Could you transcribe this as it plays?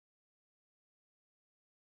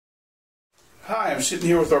Hi, I'm sitting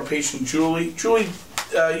here with our patient Julie. Julie,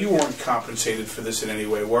 you weren't compensated for this in any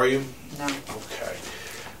way, were you? No.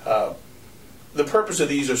 Okay. The purpose of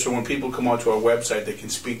these are so when people come onto our website, they can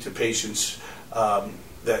speak to patients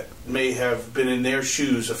that may have been in their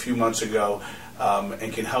shoes a few months ago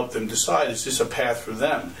and can help them decide, is this a path for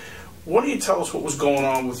them? Why don't you tell us what was going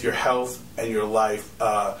on with your health and your life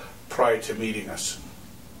prior to meeting us?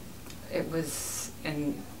 It was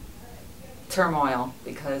in turmoil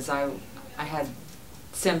because I had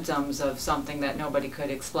symptoms of something that nobody could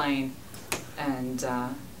explain, and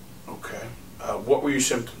okay. What were your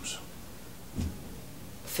symptoms?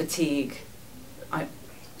 Fatigue,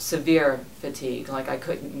 severe fatigue, like I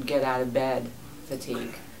couldn't get out of bed fatigue.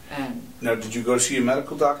 Okay. And now, did you go see a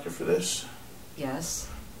medical doctor for this? yes.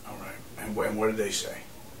 All right. And what did they say?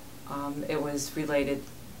 It was related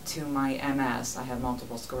to my MS. I have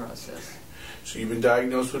multiple sclerosis. So you've been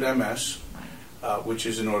diagnosed with MS, Right. which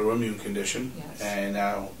is an autoimmune condition, Yes. and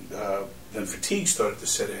now then fatigue started to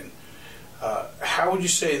set in. How would you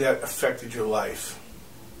say that affected your life?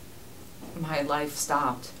 My life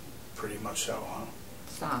stopped. Pretty much so, huh?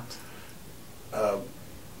 Stopped.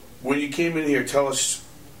 When you came in here, tell us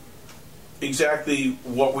exactly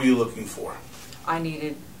what were you looking for? I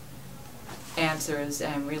needed answers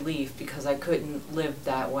and relief because I couldn't live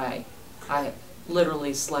that way. I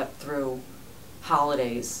literally slept through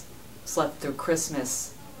holidays, slept through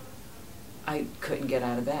Christmas. I couldn't get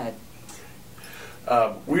out of bed.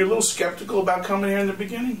 Were you a little skeptical about coming here in the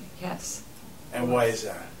beginning? Yes. And why is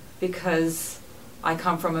that? Because I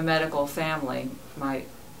come from a medical family. My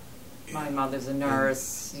mother's a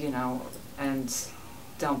nurse, you know, and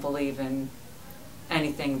don't believe in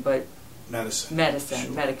anything but Medicine.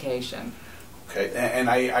 Sure. Medication. Okay, and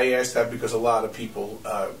I ask that because a lot of people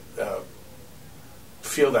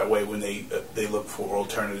feel that way when they look for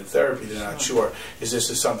alternative therapy. They're not sure, is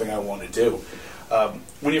this something I want to do?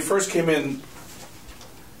 When you first came in,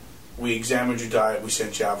 we examined your diet, we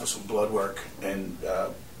sent you out for some blood work, and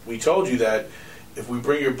we told you that if we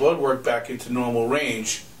bring your blood work back into normal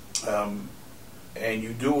range, and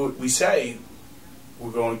you do what we say,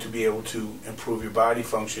 we're going to be able to improve your body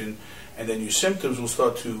function, and then your symptoms will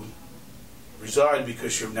start to reside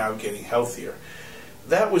because you're now getting healthier.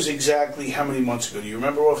 That was exactly how many months ago? Do you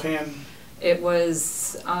remember offhand? It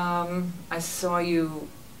was, I saw you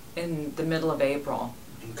in the middle of April.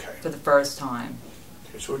 Okay. For the first time.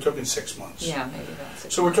 Okay, so we're talking 6 months. Yeah, maybe about 6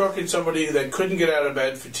 months. So we're talking somebody that couldn't get out of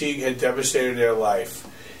bed, fatigue had devastated their life.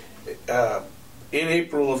 In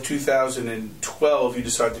April of 2012, you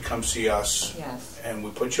decided to come see us. Yes. And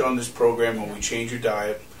we put you on this program and we change your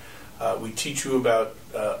diet. We teach you about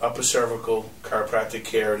upper cervical chiropractic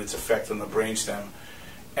care and its effect on the brainstem.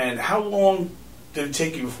 And how long did it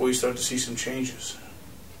take you before you started to see some changes?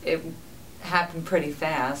 It happened pretty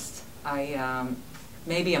fast.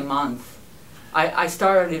 Maybe a month. I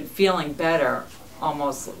started feeling better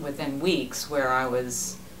almost within weeks, where I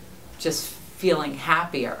was just feeling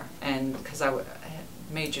happier, and because I had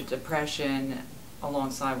major depression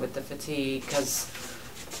alongside with the fatigue, because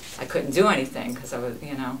I couldn't do anything because I was,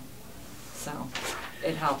 you know, so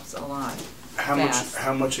it helps a lot. How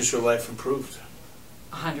much has your life improved?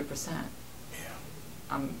 100%. Yeah.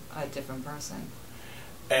 I'm a different person.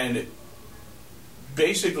 And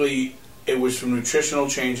basically, it was from nutritional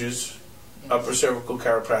changes, Yes. upper cervical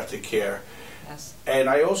chiropractic care. Yes. And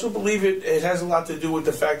I also believe it has a lot to do with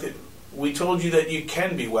the fact that we told you that you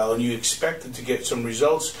can be well, and you expected to get some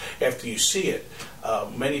results after you see it.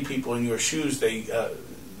 Many people in your shoes,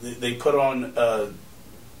 they put on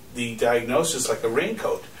the diagnosis like a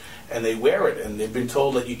raincoat, and they wear it, and they've been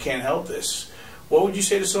told that you can't help this. What would you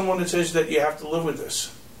say to someone that says that you have to live with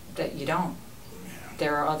this? That you don't. Yeah.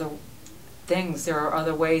 There are other things. There are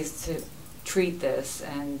other ways to treat this,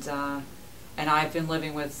 and I've been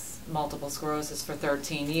living with multiple sclerosis for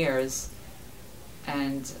 13 years,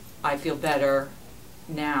 and I feel better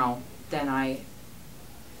now than I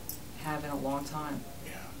have in a long time.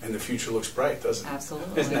 Yeah, and the future looks bright, doesn't it?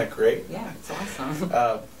 Absolutely. Isn't that great? Yeah, it's awesome.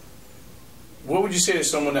 What would you say to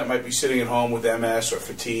someone that might be sitting at home with MS or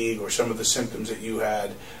fatigue or some of the symptoms that you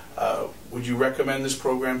had? Would you recommend this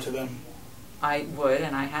program to them? I would,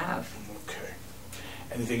 and I have. Okay.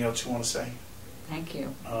 Anything else you want to say? Thank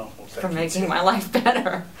you Oh, well, thank for you making too. my life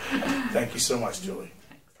better. Thank you so much, Julie.